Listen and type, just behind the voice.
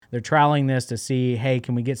They're trialing this to see, hey,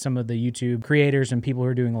 can we get some of the YouTube creators and people who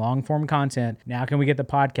are doing long form content? Now, can we get the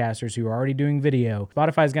podcasters who are already doing video?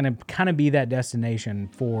 Spotify is going to kind of be that destination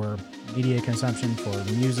for media consumption, for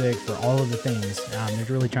music, for all of the things. They're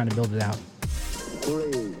really trying to build it out.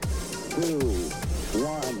 3, 2,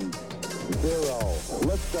 1, 0.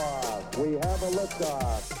 Liftoff. We have a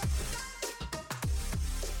liftoff.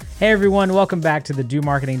 Hey everyone, welcome back to the Do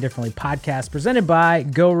Marketing Differently podcast presented by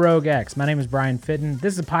Go Rogue X. My name is Brian Fitton.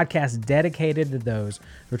 This is a podcast dedicated to those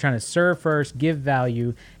who are trying to serve first, give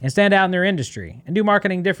value, and stand out in their industry and do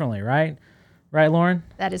marketing differently, right? Right, Lauren?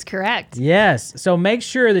 That is correct. Yes. So make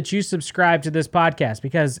sure that you subscribe to this podcast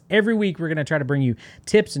because every week we're going to try to bring you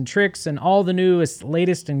tips and tricks and all the newest,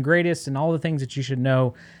 latest, and greatest and all the things that you should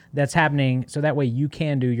know that's happening so that way you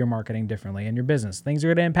can do your marketing differently in your business. Things are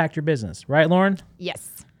going to impact your business. Right, Lauren?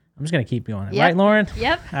 Yes. I'm just going to keep going. Yep. Right, Lauren?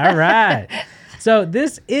 Yep. All right. So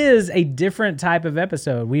this is a different type of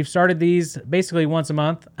episode. We've started these basically once a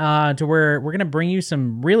month to where we're going to bring you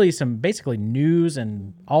some basically news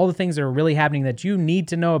and all the things that are really happening that you need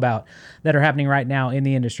to know about that are happening right now in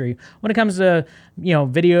the industry when it comes to,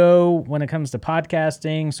 video, when it comes to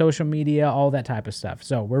podcasting, social media, all that type of stuff.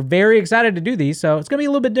 So we're very excited to do these. So it's going to be a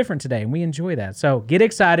little bit different today and we enjoy that. So get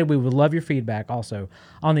excited. We would love your feedback also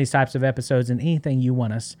on these types of episodes and anything you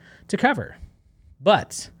want us to cover.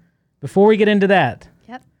 But before we get into that,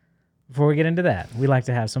 we like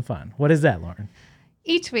to have some fun. What is that, Lauren?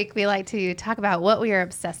 Each week we like to talk about what we are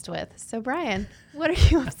obsessed with. So Brian, what are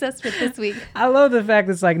you obsessed with this week? I love the fact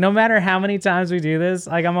that it's like, no matter how many times we do this,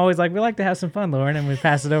 like I'm always like, we like to have some fun, Lauren. And we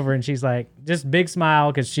pass it over and she's like, just big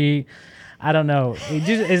smile because I don't know.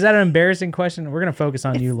 Is that an embarrassing question? We're going to focus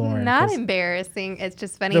on you, Lauren. It's not embarrassing. It's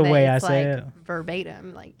just funny the that way it's I say like it.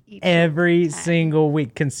 Verbatim. Like every single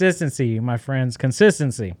week. Consistency, my friends.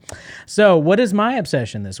 Consistency. So what is my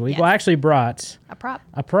obsession this week? Yes. Well, I actually brought a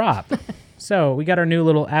prop. So we got our new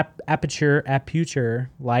little aperture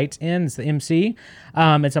light in. It's the MC. It's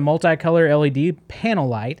a multicolor LED panel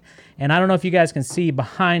light. And I don't know if you guys can see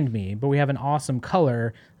behind me, but we have an awesome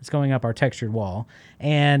color that's going up our textured wall.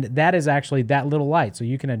 And that is actually that little light. So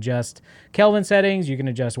you can adjust Kelvin settings. You can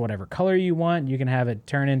adjust whatever color you want. You can have it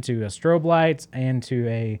turn into a strobe light and to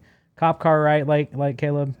a cop car light, like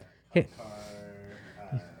Caleb.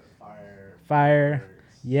 Fire.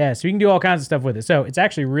 Yeah, so you can do all kinds of stuff with it. So it's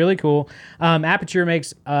actually really cool. Aperture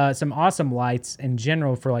makes some awesome lights in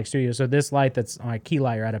general for like studios. So this light that's my key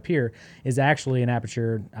light right up here is actually an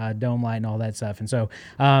Aperture dome light and all that stuff. And so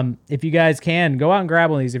if you guys can, go out and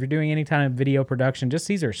grab one of these. If you're doing any kind of video production, just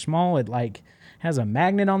these are small. It like has a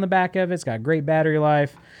magnet on the back of it. It's got great battery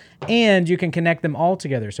life. And you can connect them all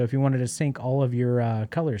together. So if you wanted to sync all of your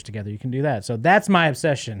colors together, you can do that. So that's my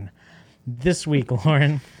obsession this week,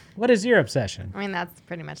 Lauren. What is your obsession? I mean, that's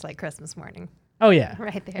pretty much like Christmas morning. Oh, yeah.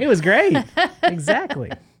 Right there. It was great.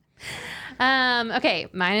 Exactly. Okay,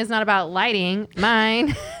 mine is not about lighting.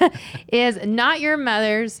 Mine is Not Your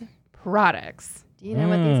Mother's products. Do you know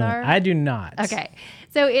what these are? I do not. Okay.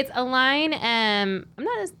 So it's a line, I'm not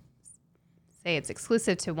going to say it's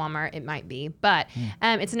exclusive to Walmart. It might be, but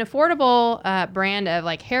it's an affordable brand of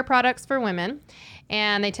like hair products for women.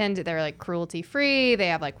 And they're like cruelty free. They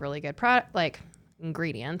have like really good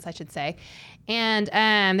ingredients, I should say. And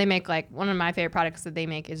they make like one of my favorite products that they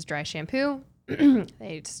make is dry shampoo.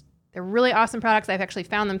 They're really awesome products. I've actually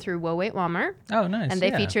found them through Whoa Wait Walmart. Oh, nice. And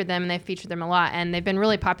they featured them, and they've featured them a lot. And they've been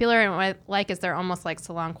really popular. And what I like is they're almost like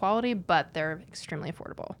salon quality, but they're extremely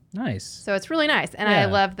affordable. Nice. So it's really nice. And I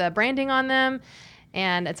love the branding on them.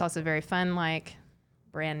 And it's also very fun, like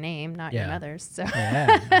brand name, Not Your Mother's. So,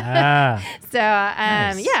 nice.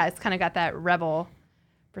 it's kind of got that rebel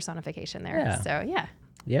personification there. Yeah. So, yeah.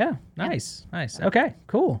 Yeah. Nice. Nice. Okay,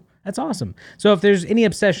 cool. That's awesome. So if there's any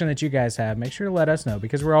obsession that you guys have, make sure to let us know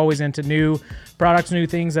because we're always into new products, new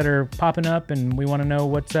things that are popping up, and we want to know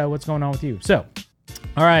what's going on with you. So,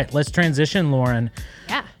 all right, let's transition, Lauren,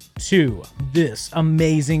 to this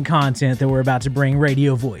amazing content that we're about to bring.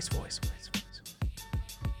 Radio voice.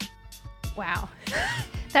 Wow.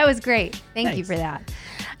 That was great. Thank you for that.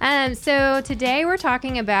 So today we're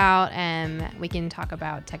talking about, we can talk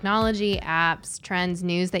about technology, apps, trends,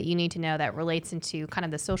 news that you need to know that relates into kind of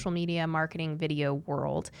the social media, marketing, video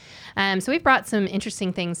world. So we've brought some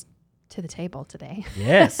interesting things to the table today.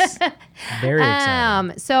 Yes. Very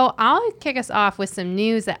exciting. So I'll kick us off with some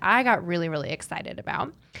news that I got really, really excited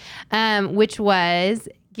about, which was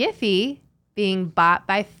Giphy being bought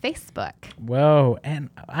by Facebook. Whoa. And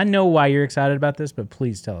I know why you're excited about this, but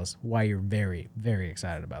please tell us why you're very, very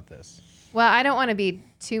excited about this. Well, I don't want to be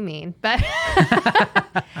too mean, but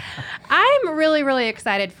I'm really, really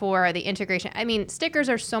excited for the integration. I mean, stickers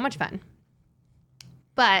are so much fun.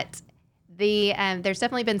 But there's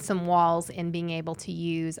definitely been some walls in being able to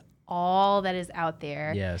use all that is out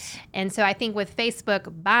there. Yes. And so I think with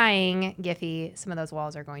Facebook buying Giphy, some of those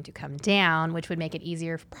walls are going to come down, which would make it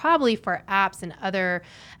easier probably for apps and other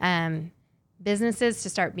businesses to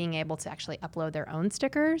start being able to actually upload their own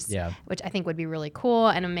stickers, which I think would be really cool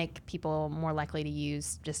and would make people more likely to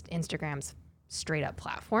use just Instagram's straight up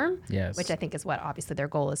platform, which I think is what obviously their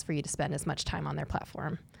goal is, for you to spend as much time on their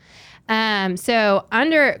platform. So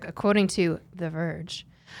according to The Verge,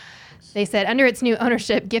 they said under its new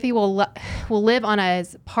ownership, Giphy will live on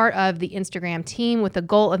as part of the Instagram team, with the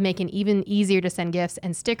goal of making it even easier to send gifts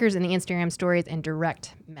and stickers in the Instagram stories and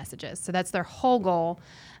direct messages. So that's their whole goal.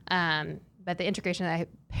 But the integration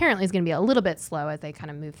apparently is going to be a little bit slow as they kind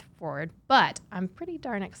of move forward. But I'm pretty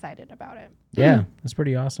darn excited about it. Yeah, that's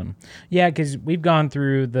pretty awesome. Yeah, because we've gone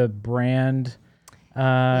through the brand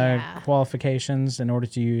qualifications in order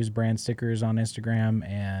to use brand stickers on Instagram,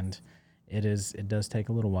 and it does take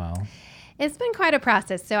a little while. It's been quite a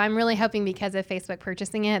process. So I'm really hoping, because of Facebook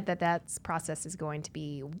purchasing it, that process is going to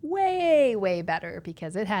be way, way better,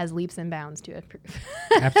 because it has leaps and bounds to improve.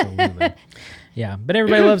 Absolutely. Yeah. But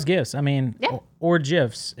everybody loves GIFs. I mean, or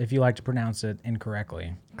GIFs, if you like to pronounce it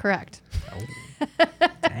incorrectly. Correct. Oh,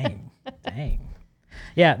 dang.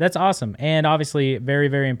 Yeah, that's awesome. And obviously very,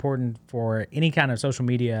 very important for any kind of social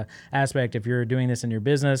media aspect. If you're doing this in your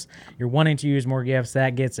business, you're wanting to use more gifts,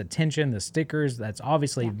 that gets attention. The stickers, that's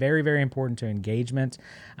obviously very, very important to engagement.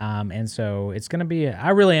 And so it's going to be, I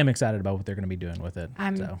really am excited about what they're going to be doing with it.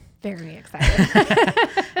 I'm very excited.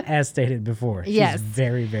 As stated before, she's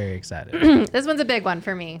very, very excited. This one's a big one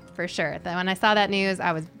for me, for sure. When I saw that news,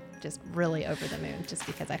 I was just really over the moon, just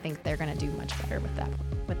because I think they're going to do much better with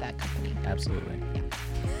that company. Absolutely. Yeah.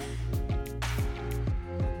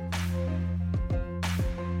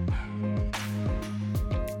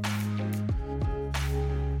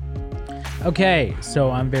 Okay,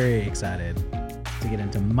 so I'm very excited to get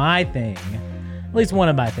into my thing. At least one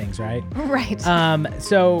of my things, right? Right.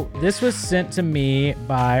 So this was sent to me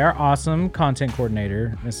by our awesome content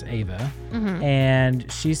coordinator, Miss Ava. Mm-hmm.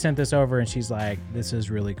 And she sent this over and she's like, this is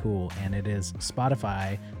really cool. And it is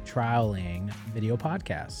Spotify trialing video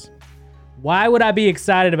podcasts. Why would I be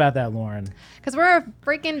excited about that, Lauren? Because we're a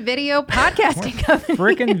freaking video podcasting company.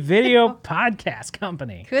 Freaking video podcast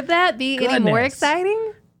company. Could that be any more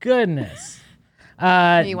exciting? Goodness.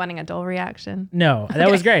 Are you wanting a dull reaction? No,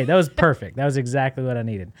 that was great. That was perfect. That was exactly what I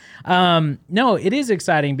needed. No, it is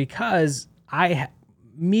exciting because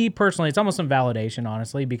me personally, it's almost some validation,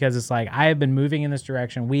 honestly, because it's like I have been moving in this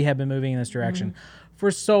direction. We have been moving in this direction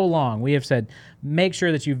for so long. We have said, make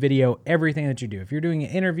sure that you video everything that you do. If you're doing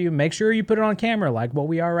an interview, make sure you put it on camera like what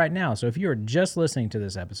we are right now. So if you are just listening to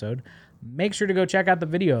this episode, make sure to go check out the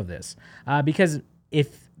video of this because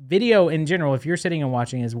if video in general, if you're sitting and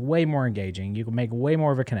watching, is way more engaging. You can make way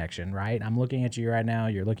more of a connection, right? I'm looking at you right now.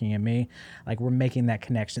 You're looking at me. Like we're making that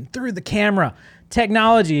connection through the camera.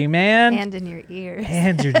 Technology, man. And in your ears.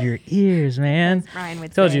 And in your ears, man. As Ryan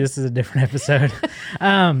would Told say. you this is a different episode.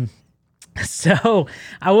 So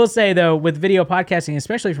I will say, though, with video podcasting,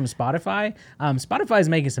 especially from Spotify, Spotify is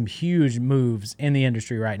making some huge moves in the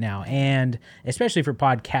industry right now, and especially for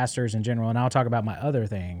podcasters in general. And I'll talk about my other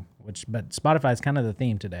thing, but Spotify is kind of the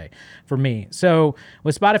theme today for me. So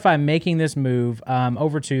with Spotify making this move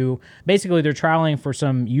over to, basically they're trialing for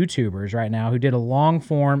some YouTubers right now who did a long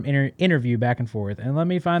form interview back and forth. And let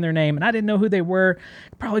me find their name. And I didn't know who they were,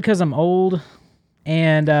 probably because I'm old.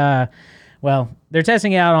 And, well, they're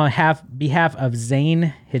testing it out on behalf of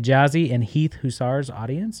Zain Hijazi and Heath Hussar's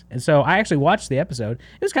audience. And so I actually watched the episode.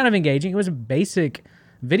 It was kind of engaging. It was a basic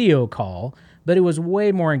video call, but it was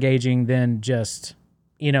way more engaging than just,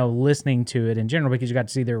 listening to it in general, because you got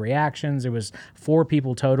to see their reactions. There was 4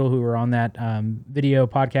 people total who were on that video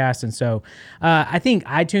podcast. And so I think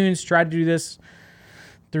iTunes tried to do this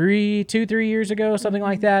 3 years ago, something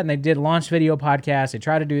like that. And they did launch video podcasts. They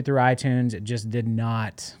tried to do it through iTunes. It just did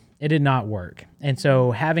not work. And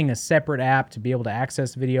so having a separate app to be able to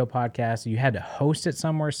access video podcasts, you had to host it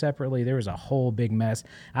somewhere separately. There was a whole big mess.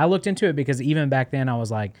 I looked into it because even back then I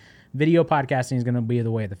was like, video podcasting is going to be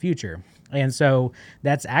the way of the future. And so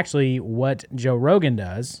that's actually what Joe Rogan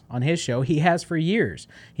does on his show. He has for years.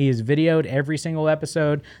 He has videoed every single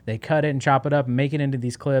episode. They cut it and chop it up and make it into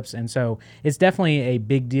these clips. And so it's definitely a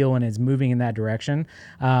big deal and it's moving in that direction.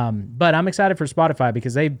 But I'm excited for Spotify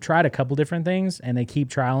because they've tried a couple different things and they keep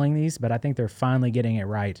trialing these, but I think they're finally getting it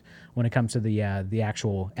right when it comes to the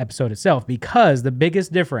actual episode itself. Because the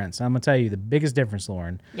biggest difference, I'm going to tell you the biggest difference,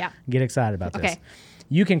 Lauren. Yeah. Get excited about this. Okay.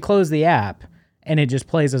 You can close the app and it just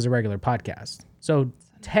plays as a regular podcast. So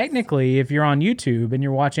technically, if you're on YouTube and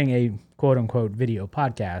you're watching a quote unquote video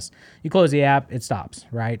podcast, you close the app, it stops,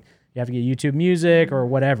 right? You have to get YouTube Music or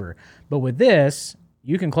whatever. But with this,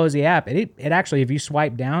 you can close the app. It actually, if you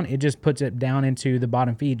swipe down, it just puts it down into the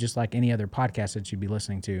bottom feed, just like any other podcast that you'd be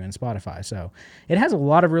listening to in Spotify. So it has a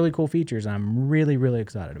lot of really cool features. I'm really, really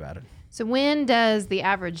excited about it. So when does the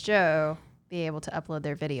average Joe be able to upload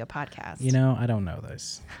their video podcast? You know, I don't know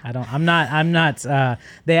this. I'm not,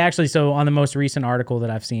 they actually, so on the most recent article that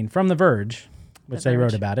I've seen from The Verge, which they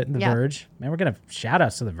wrote about it, The Verge. Man, we're going to shout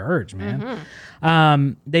outs to The Verge,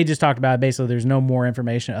 man. They just talked about basically there's no more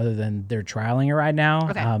information other than they're trialing it right now.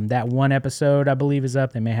 Okay. That one episode, I believe, is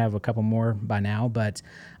up. They may have a couple more by now. But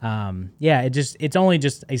yeah, it's only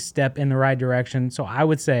just a step in the right direction. So I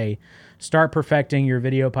would say start perfecting your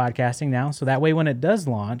video podcasting now. So that way when it does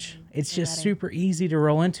launch, it's just super easy to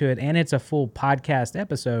roll into it. And it's a full podcast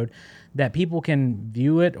episode that people can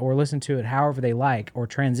view it or listen to it however they like or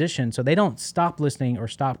transition, so they don't stop listening or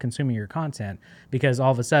stop consuming your content because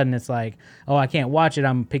all of a sudden it's like, oh, I can't watch it.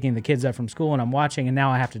 I'm picking the kids up from school and I'm watching, and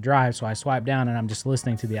now I have to drive, so I swipe down and I'm just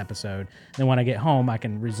listening to the episode. Then when I get home, I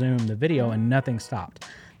can resume the video and nothing stopped.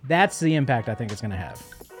 That's the impact I think it's going to have.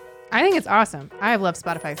 I think it's awesome. I have loved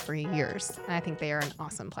Spotify for years, and I think they are an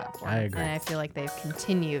awesome platform. I agree. And I feel like they've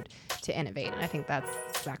continued to innovate, and I think that's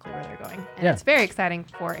exactly where they're going. And Yeah. it's very exciting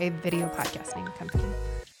for a video podcasting company.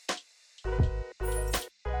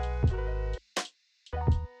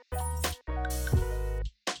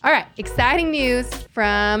 All right, exciting news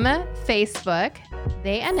from Facebook.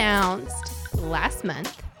 They announced last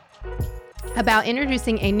month about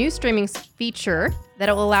introducing a new streaming feature that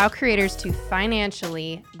will allow creators to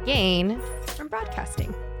financially gain from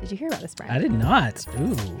broadcasting. Did you hear about this, Brian? I did not.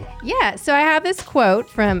 Ooh. Yeah, so I have this quote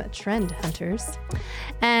from Trend Hunters,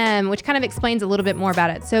 which kind of explains a little bit more about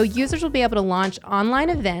it. So users will be able to launch online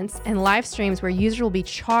events and live streams where users will be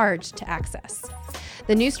charged to access.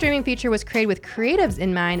 The new streaming feature was created with creatives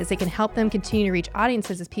in mind as it can help them continue to reach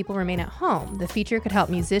audiences as people remain at home. The feature could help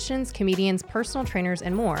musicians, comedians, personal trainers,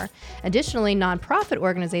 and more. Additionally, nonprofit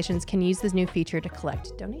organizations can use this new feature to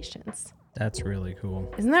collect donations. That's really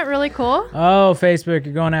cool. Isn't that really cool? Oh, Facebook,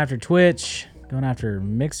 you're going after Twitch, going after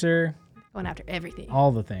Mixer, Going after everything.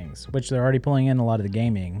 all the things, which they're already pulling in a lot of the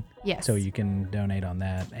gaming. Yes. So you can donate on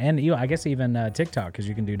that. And I guess even TikTok, because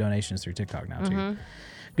you can do donations through TikTok now too.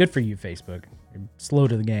 Good for you, Facebook. You're slow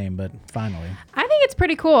to the game, but finally. I think it's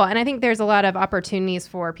pretty cool. And I think there's a lot of opportunities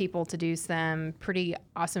for people to do some pretty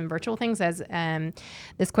awesome virtual things. As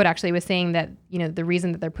this quote actually was saying that, the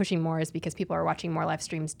reason that they're pushing more is because people are watching more live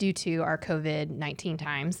streams due to our COVID-19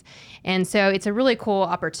 times. And so it's a really cool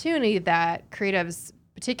opportunity that creatives,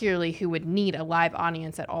 particularly who would need a live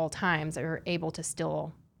audience at all times, are able to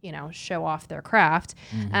still, show off their craft.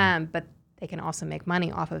 But they can also make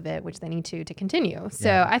money off of it, which they need to continue.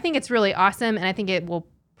 So I think it's really awesome, and I think it will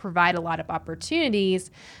provide a lot of opportunities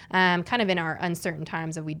kind of in our uncertain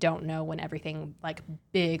times of we don't know when everything like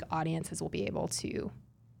big audiences will be able to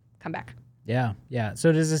come back. Yeah.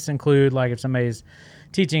 So does this include like if somebody's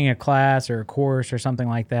teaching a class or a course or something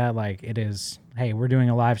like that, like it is, hey, we're doing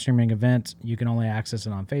a live streaming event. You can only access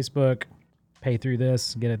it on Facebook. Pay through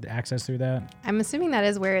this, get access through that. I'm assuming that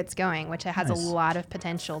is where it's going, which it has Nice. a lot of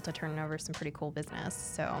potential to turn over some pretty cool business.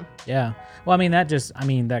 So Yeah. Well,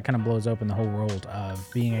 that kind of blows open the whole world of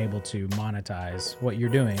being able to monetize what you're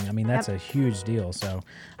doing. That's a huge deal. So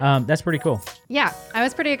that's pretty cool. yeah, I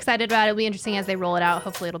was pretty excited about it. It'll be interesting as they roll it out.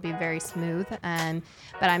 Hopefully it'll be very smooth. But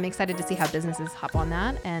I'm excited to see how businesses hop on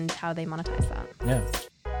that and how they monetize that. Yeah.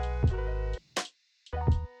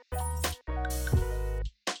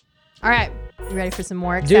 All right. You ready for some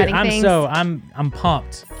more exciting Dude, things? I'm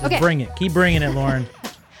pumped. Just Okay. bring it. Keep bringing it, Lauren.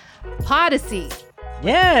 Podacy.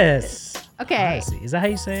 Yes. Okay. Odyssey. Is that how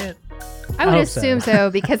you say it? I would hope so. assume so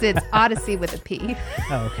because it's Odyssey with a P.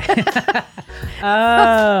 Oh, okay.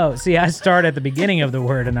 Oh, see, I start at the beginning of the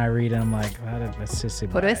word and I read and I'm like, let's just say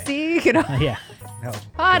bye. Podacy, Yeah. No.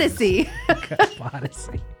 Podacy.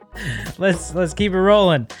 Podacy. Let's keep it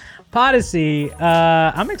rolling. Podacy,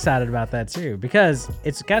 I'm excited about that too because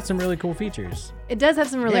it's got some really cool features. It does have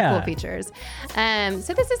some really Yeah. cool features.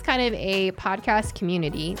 So this is kind of a podcast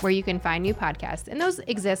community where you can find new podcasts, and those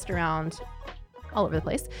exist around all over the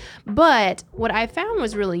place. But what I found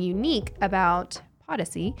was really unique about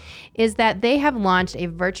Podacy is that they have launched a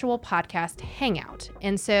virtual podcast hangout.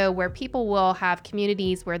 And so where people will have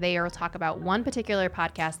communities where they will talk about one particular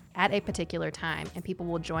podcast at a particular time, and people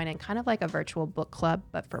will join in kind of like a virtual book club,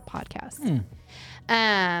 but for podcasts.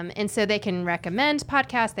 And so they can recommend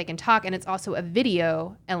podcasts, they can talk, and it's also a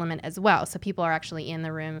video element as well. So people are actually in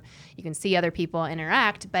the room. You can see other people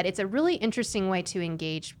interact, but it's a really interesting way to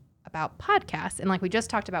engage a about podcasts. And like we just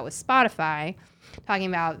talked about with Spotify, talking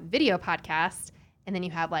about video podcasts, and then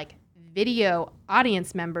you have like video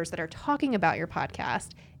audience members that are talking about your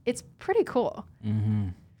podcast. It's pretty cool. Mm-hmm.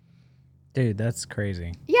 Dude, that's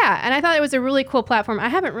crazy. Yeah, and I thought it was a really cool platform. I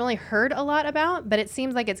haven't really heard a lot about, but it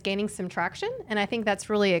seems like it's gaining some traction. And I think that's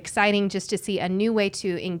really exciting just to see a new way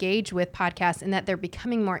to engage with podcasts and that they're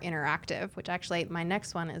becoming more interactive, which actually my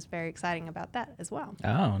next one is very exciting about that as well.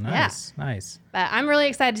 Oh, nice. Yeah. Nice. But I'm really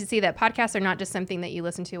excited to see that podcasts are not just something that you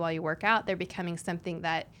listen to while you work out. They're becoming something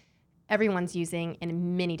that everyone's using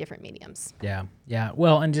in many different mediums. Yeah. Yeah.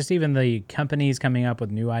 Well, and just even the companies coming up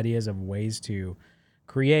with new ideas of ways to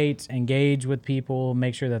create, engage with people,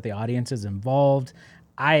 make sure that the audience is involved.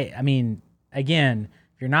 I mean, again,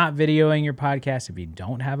 if you're not videoing your podcast, if you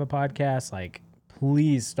don't have a podcast, like,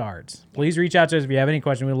 please start. Please reach out to us if you have any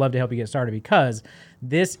questions. We'd love to help you get started, because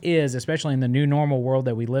this is, especially in the new normal world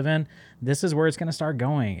that we live in, this is where it's going to start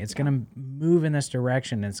going. It's going to move in this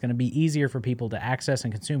direction. It's going to be easier for people to access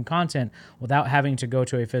and consume content without having to go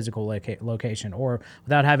to a physical location, or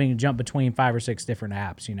without having to jump between 5 or 6 different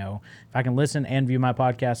apps. You know, if I can listen and view my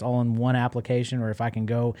podcast all in one application, or if I can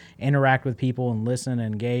go interact with people and listen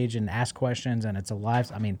and engage and ask questions, and it's a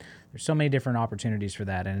live, I mean, there's so many different opportunities for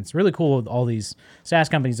that. And it's really cool with all these SaaS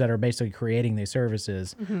companies that are basically creating these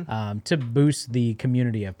services to boost the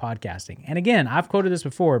community of podcasting. And again, I've quoted this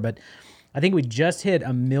before, but I think we just hit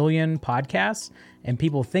 1 million podcasts, and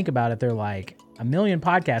people think about it. They're like, 1 million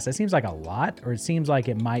podcasts, that seems like a lot, or it seems like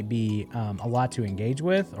it might be a lot to engage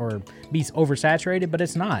with or be oversaturated, but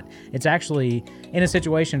it's not. It's actually in a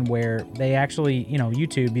situation where they actually, you know,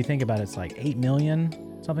 YouTube, you think about it, it's like 8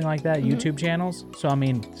 million, something like that, YouTube channels. So, I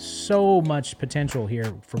mean, so much potential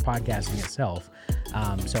here for podcasting itself.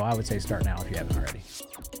 So I would say start now if you haven't already.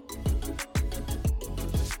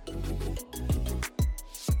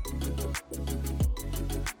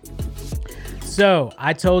 So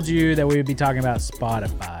I told you that we would be talking about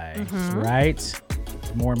Spotify, right?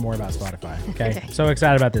 More and more about Spotify. Okay. So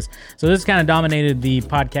excited about this. So this kind of dominated the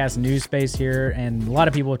podcast news space here, and a lot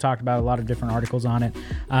of people have talked about a lot of different articles on it.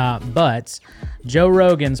 But Joe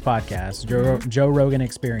Rogan's podcast, Joe Rogan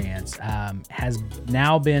Experience, has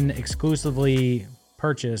now been exclusively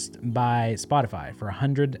purchased by Spotify for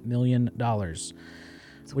 $100 million,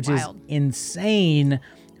 which is insane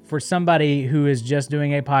for somebody who is just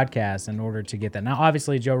doing a podcast in order to get that. Now,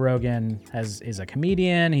 obviously, Joe Rogan is a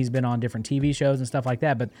comedian. He's been on different TV shows and stuff like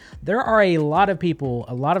that. But there are a lot of people,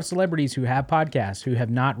 a lot of celebrities who have podcasts who have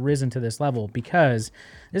not risen to this level, because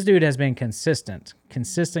this dude has been consistent.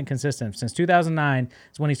 Since 2009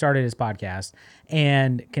 is when he started his podcast,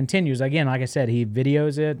 and continues. Again, like I said, he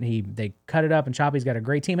videos it. They cut it up and chop. He's got a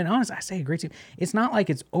great team. And honestly, I say a great team. It's not like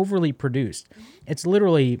it's overly produced. It's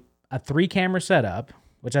literally a 3-camera setup,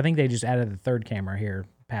 which I think they just added the 3rd camera here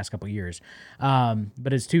past couple years.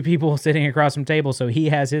 But it's 2 people sitting across from table, so he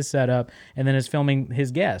has his setup and then is filming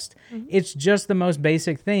his guest. It's just the most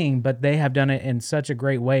basic thing, but they have done it in such a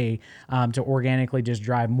great way to organically just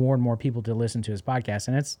drive more and more people to listen to his podcast.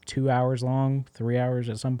 And it's 2 hours long, 3 hours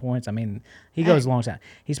at some points. I mean, he goes a long time.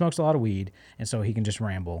 He smokes a lot of weed, and so he can just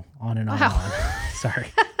ramble on and on and on. Sorry.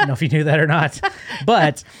 I don't know if you knew that or not.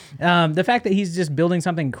 But the fact that he's just building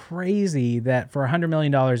something crazy that for $100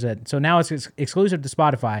 million, so now it's exclusive to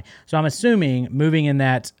Spotify. So I'm assuming moving in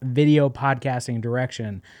that video podcasting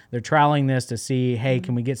direction, they're trialing this to see, hey,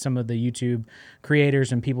 can we get some of the YouTube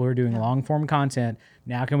creators and people who are doing long form content?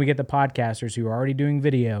 Now can we get the podcasters who are already doing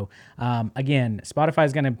video? Again, Spotify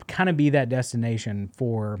is going to kind of be that destination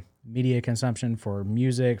for media consumption, for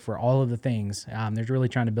music, for all of the things. They're really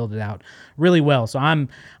trying to build it out really well. So I'm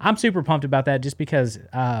super pumped about that, just because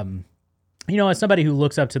you know, as somebody who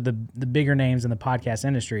looks up to the bigger names in the podcast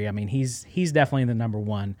industry, I mean, he's definitely the number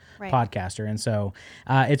one podcaster. And so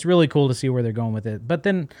it's really cool to see where they're going with it. But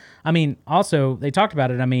then, I mean, also they talked about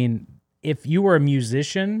it. I mean, if you were a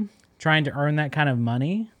musician trying to earn that kind of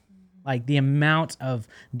money, like the amount of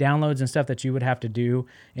downloads and stuff that you would have to do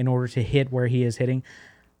in order to hit where he is hitting.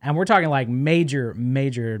 And we're talking like major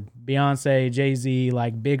Beyonce, Jay-Z,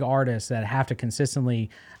 like big artists that have to consistently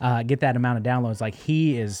get that amount of downloads. Like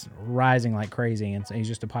he is rising like crazy, and so he's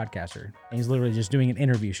just a podcaster. And he's literally just doing an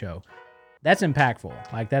interview show. That's impactful.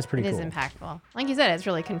 Like that's pretty cool. It is impactful. Like you said, it's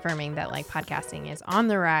really confirming that like podcasting is on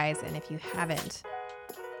the rise. And if you haven't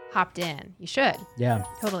hopped in, you should. Yeah.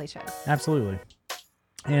 Totally should. Absolutely.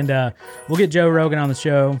 And we'll get Joe Rogan on the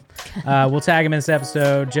show. We'll tag him in this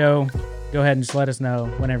episode. Joe, go ahead and just let us know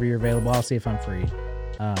whenever you're available. I'll see if I'm free.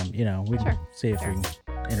 You know, we can see if we can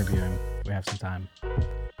interview him. We have some time.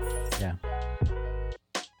 Yeah.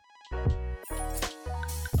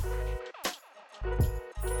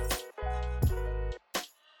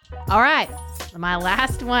 All right, my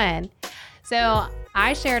last one. So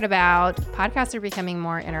I shared about podcasts are becoming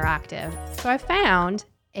more interactive. So I found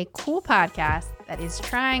a cool podcast that is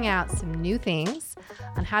trying out some new things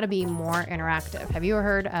on how to be more interactive. Have you ever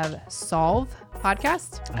heard of Solve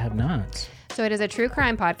Podcast? I have not. So it is a true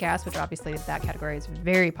crime podcast, which obviously that category is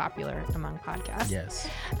very popular among podcasts. Yes.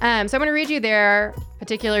 So I'm going to read you their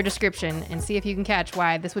particular description and see if you can catch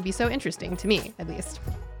why this would be so interesting to me, at least.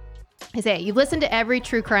 I say, you've listened to every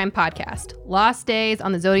true crime podcast, lost days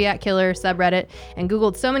on the Zodiac Killer subreddit, and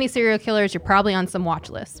Googled so many serial killers you're probably on some watch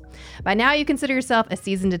list. By now you consider yourself a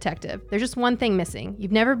seasoned detective. There's just one thing missing.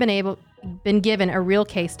 You've never been given a real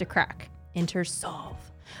case to crack. Enter Solve,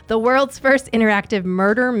 the world's first interactive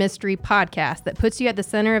murder mystery podcast that puts you at the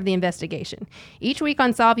center of the investigation. Each week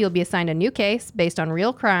on Solve, you'll be assigned a new case based on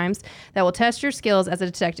real crimes that will test your skills as a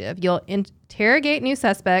detective. You'll interrogate new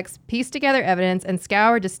suspects, piece together evidence, and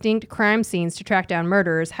scour distinct crime scenes to track down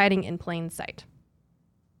murderers hiding in plain sight.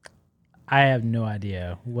 I have no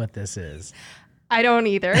idea what this is. I don't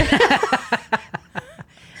either.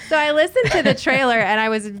 So I listened to the trailer and I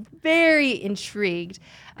was very intrigued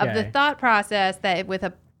of the thought process that with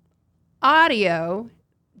a audio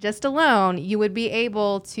just alone, you would be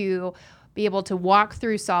able to walk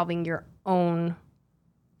through solving your own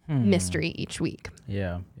mystery each week.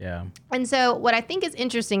 Yeah. And so what I think is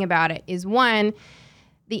interesting about it is, one,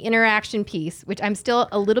 the interaction piece, which I'm still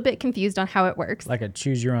a little bit confused on how it works. Like a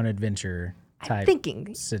choose your own adventure type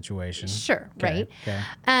situation. Sure, Okay, right?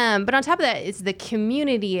 okay. But on top of that, it's the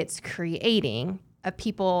community it's creating of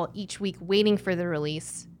people each week waiting for the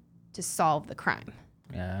release to solve the crime.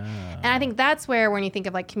 And I think that's where, when you think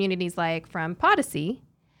of like communities like from Podyssey,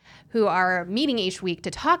 who are meeting each week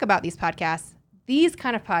to talk about these podcasts, these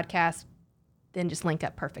kind of podcasts then just link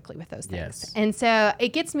up perfectly with those things. Yes. And so it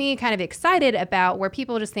gets me kind of excited about where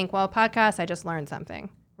people just think, well, podcasts, I just learned something,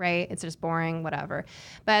 right? It's just boring, whatever.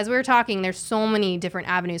 But as we were talking, there's so many different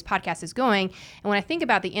avenues podcast is going. And when I think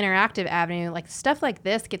about the interactive avenue, like stuff like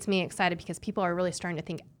this gets me excited because people are really starting to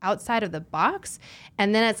think outside of the box.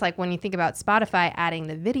 And then it's like when you think about Spotify adding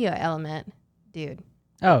the video element, dude.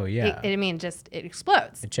 Oh, yeah. It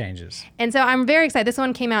explodes. It changes. And so I'm very excited. This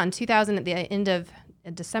one came out in at the end of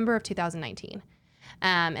December of 2019.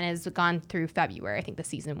 And has gone through February. I think the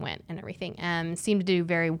season went and everything. Seemed to do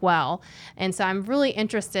very well. And so I'm really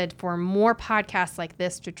interested for more podcasts like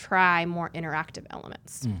this to try more interactive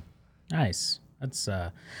elements. Nice. That's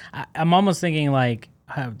I'm almost thinking like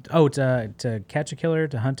to catch a killer,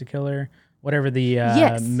 to hunt a killer, whatever the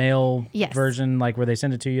mail version, like where they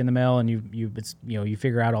send it to you in the mail and you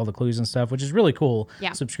figure out all the clues and stuff, which is really cool.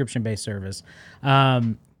 Yeah. Subscription based service.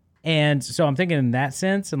 And so I'm thinking in that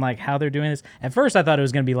sense and like how they're doing this. At first, I thought it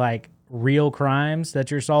was going to be like real crimes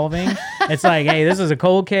that you're solving. It's like, hey, this is a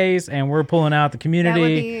cold case and we're pulling out the community. That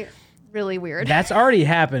would be really weird. That's already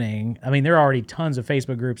happening. I mean, there are already tons of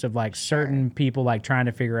Facebook groups of like certain people like trying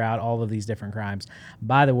to figure out all of these different crimes.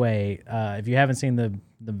 By the way, if you haven't seen the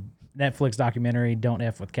Netflix documentary, Don't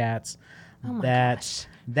F with Cats, gosh.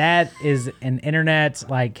 That is an internet,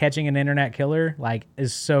 like catching an internet killer, like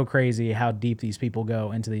is so crazy how deep these people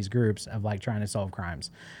go into these groups of like trying to solve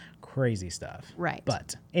crimes. Crazy stuff. Right.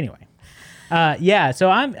 But anyway,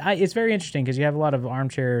 so it's very interesting because you have a lot of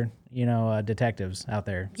armchair, detectives out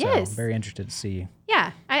there. Yes. So very interested to see.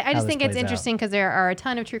 Yeah. I just think it's plays interesting because there are a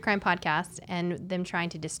ton of true crime podcasts and them trying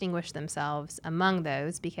to distinguish themselves among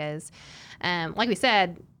those because, like we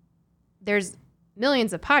said, there's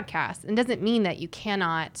millions of podcasts, and doesn't mean that you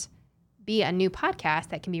cannot be a new podcast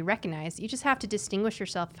that can be recognized. You just have to distinguish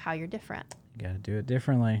yourself of how you're different. You got to do it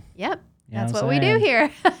differently. Yep. You know That's what what we I'm do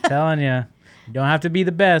here. Telling you don't have to be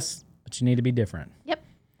the best, but you need to be different. Yep.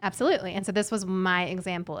 Absolutely. And so this was my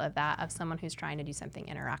example of that, of someone who's trying to do something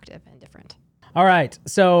interactive and different. All right.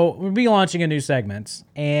 So we'll be launching a new segment,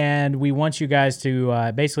 and we want you guys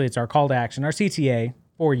to basically, it's our call to action, our CTA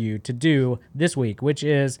for you to do this week, which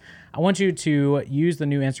is I want you to use the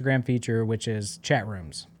new Instagram feature, which is chat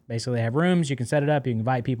rooms. Basically, they have rooms. You can set it up. You can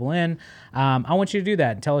invite people in. I want you to do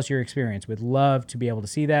that and tell us your experience. We'd love to be able to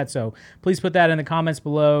see that. So please put that in the comments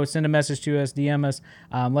below. Send a message to us. DM us.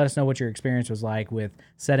 Let us know what your experience was like with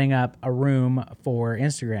setting up a room for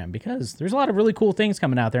Instagram, because there's a lot of really cool things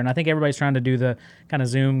coming out there. And I think everybody's trying to do the kind of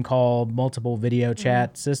Zoom call, multiple video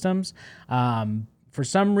chat systems. For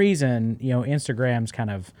some reason, Instagram's kind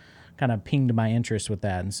of pinged my interest with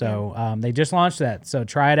that. And so they just launched that. So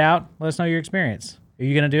try it out. Let us know your experience. Are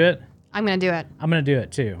you going to do it? I'm going to do it. I'm going to do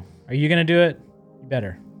it too. Are you going to do it? You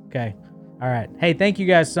better. Okay. All right. Hey, thank you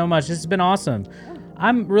guys so much. This has been awesome.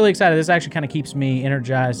 I'm really excited. This actually kind of keeps me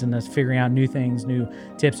energized in this figuring out new things, new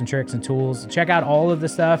tips and tricks and tools. Check out all of the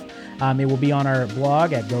stuff. It will be on our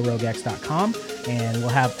blog at goroguex.com, and we'll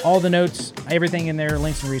have all the notes, everything in there,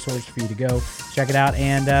 links and resources for you to go check it out.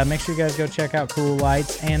 And make sure you guys go check out Cool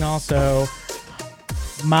Lights and also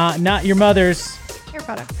not your mother's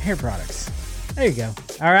hair products. There you go.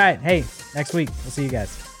 All right. Hey, next week we'll see you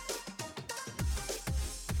guys.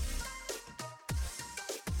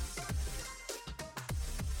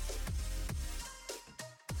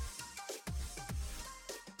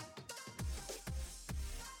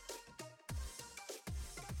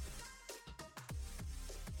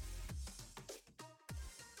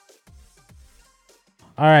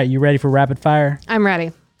 All right, you ready for rapid fire? I'm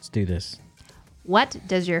ready. Let's do this. What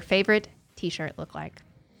does your favorite t-shirt look like?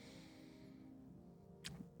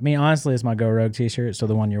 I mean, honestly, it's my Go Rogue t-shirt, so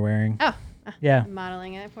the one you're wearing. Oh, Yeah. I'm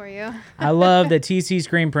modeling it for you. I love that TC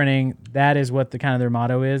Screen Printing, that is what the kind of their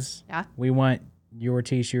motto is. Yeah. We want your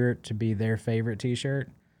t-shirt to be their favorite t-shirt,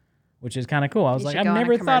 which is kind of cool. I was You like, should I've go on a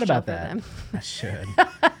never thought commercial about for that. them. I should.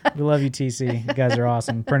 We love you, TC. You guys are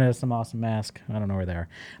awesome. Printed us some awesome masks. I don't know where they are.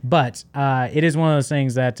 But it is one of those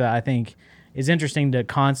things that I think is interesting, the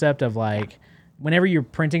concept of like, whenever you're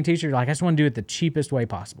printing t-shirts, you're like, I just want to do it the cheapest way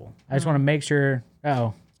possible. I just want to make sure,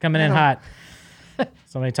 it's coming in hot.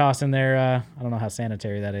 Somebody tossed in there, I don't know how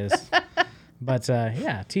sanitary that is. But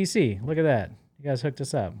yeah, TC, look at that. You guys hooked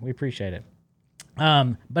us up. We appreciate it.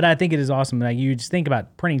 But I think it is awesome. Like, you just think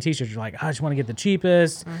about printing t-shirts, you're like, I just want to get the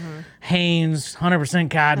cheapest, Hanes,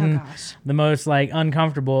 100% cotton, the most like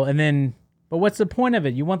uncomfortable. And then, but what's the point of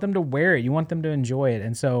it? You want them to wear it. You want them to enjoy it.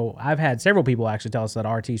 And so I've had several people actually tell us that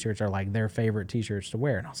our t-shirts are like their favorite t-shirts to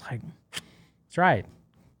wear. And I was like, that's right.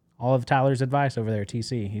 All of Tyler's advice over there,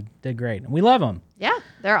 TC. He did great. And we love him. Yeah,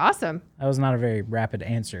 they're awesome. That was not a very rapid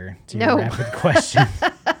answer to your rapid question.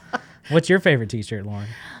 What's your favorite t-shirt, Lauren?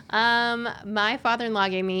 My father-in-law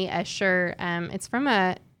gave me a shirt. It's from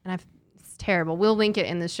it's terrible. We'll link it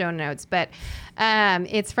in the show notes, but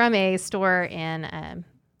it's from a store in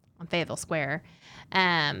on Fayetteville Square.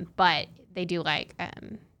 But they do like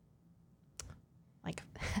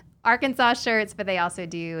Arkansas shirts, but they also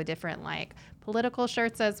do different like political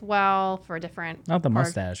shirts as well for different. Not the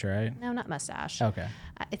mustache, right? No, not mustache. Okay.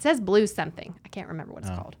 It says blue something. I can't remember what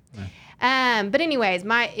it's called. Yeah. But anyways,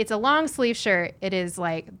 it's a long sleeve shirt. It is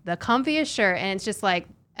like the comfiest shirt, and it's just like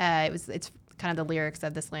it's kind of the lyrics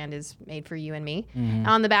of "This land is made for you and me"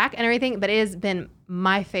 on the back and everything. But it has been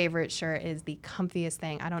my favorite shirt. It is the comfiest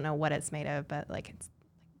thing. I don't know what it's made of, but like it's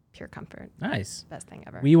pure comfort. Nice. Best thing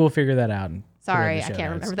ever. We will figure that out. And Sorry, I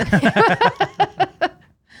can't remember the name.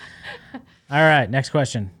 All right, next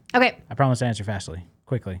question. Okay, I promise to answer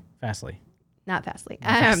quickly, fastly. not fastly.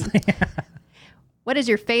 What is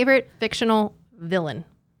your favorite fictional villain?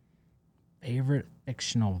 Favorite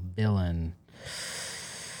fictional villain?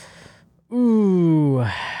 Ooh.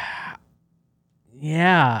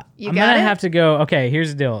 Yeah. I'm got gonna it? have to go. Okay, here's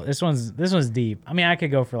the deal. This one's deep. I mean, I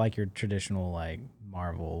could go for like your traditional like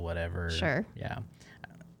Marvel, whatever. Sure. Yeah.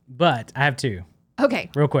 But I have two.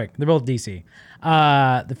 Okay. Real quick. They're both DC.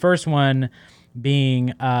 The first one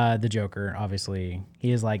being the Joker, obviously.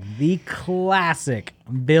 He is like the classic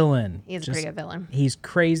villain. He's a pretty good villain. He's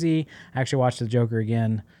crazy. I actually watched the Joker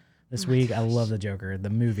again this week. I love the Joker, the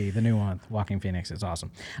movie, the new one, Walking Phoenix. It's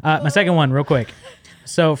awesome. My second one, real quick.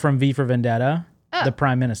 So from V for Vendetta, the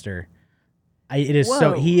Prime Minister. It is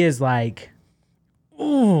so, he is like,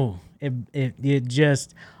 ooh, it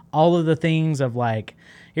just, all of the things of like,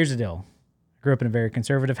 here's the deal. Grew up in a very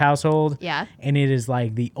conservative household. Yeah. And it is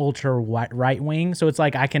like the ultra right wing. So it's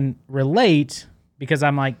like I can relate because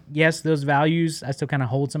I'm like, yes, those values, I still kind of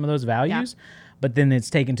hold some of those values, but then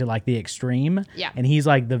it's taken to like the extreme. Yeah. And he's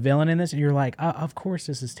like the villain in this. And you're like, of course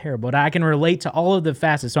this is terrible. But I can relate to all of the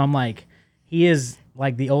facets. So I'm like, he is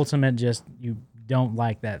like the ultimate, just you don't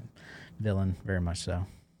like that villain very much so.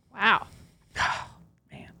 Wow.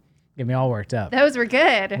 Man, get me all worked up. Those were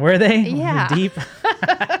good. Were they? Yeah. Deep.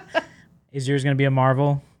 Is yours going to be a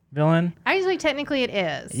Marvel villain? Actually, technically it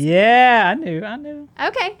is. Yeah, I knew.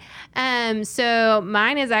 Okay. So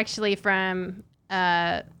mine is actually from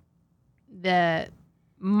the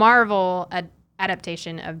Marvel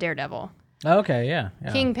adaptation of Daredevil. Okay, yeah.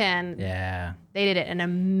 Kingpin. Yeah. They did an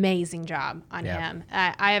amazing job on him.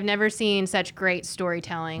 I have never seen such great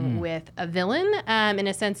storytelling with a villain in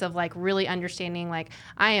a sense of like really understanding like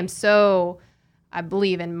I am so I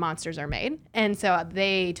believe in Monsters Are Made. And so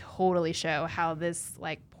they totally show how this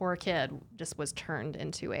like poor kid just was turned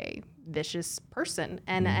into a vicious person.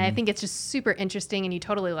 And I think it's just super interesting, and you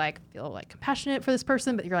totally like feel like compassionate for this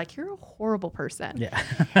person, but you're like, you're a horrible person. Yeah.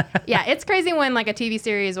 Yeah, it's crazy when like a TV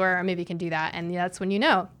series or a movie can do that, and that's when you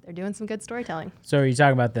know they're doing some good storytelling. So are you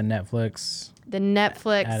talking about the Netflix The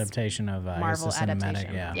Netflix adaptation of Marvel I guess the cinematic?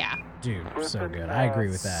 adaptation. Yeah. Dude, so good. I agree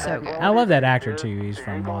with that. So good. I love that actor too. He's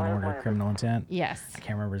from Law and Order: Criminal Intent. Yes, I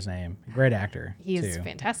can't remember his name. Great actor. he's too.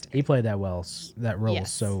 fantastic. He played that role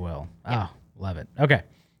Yes. so well. Yeah. Oh, love it. Okay,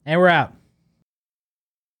 and we're out.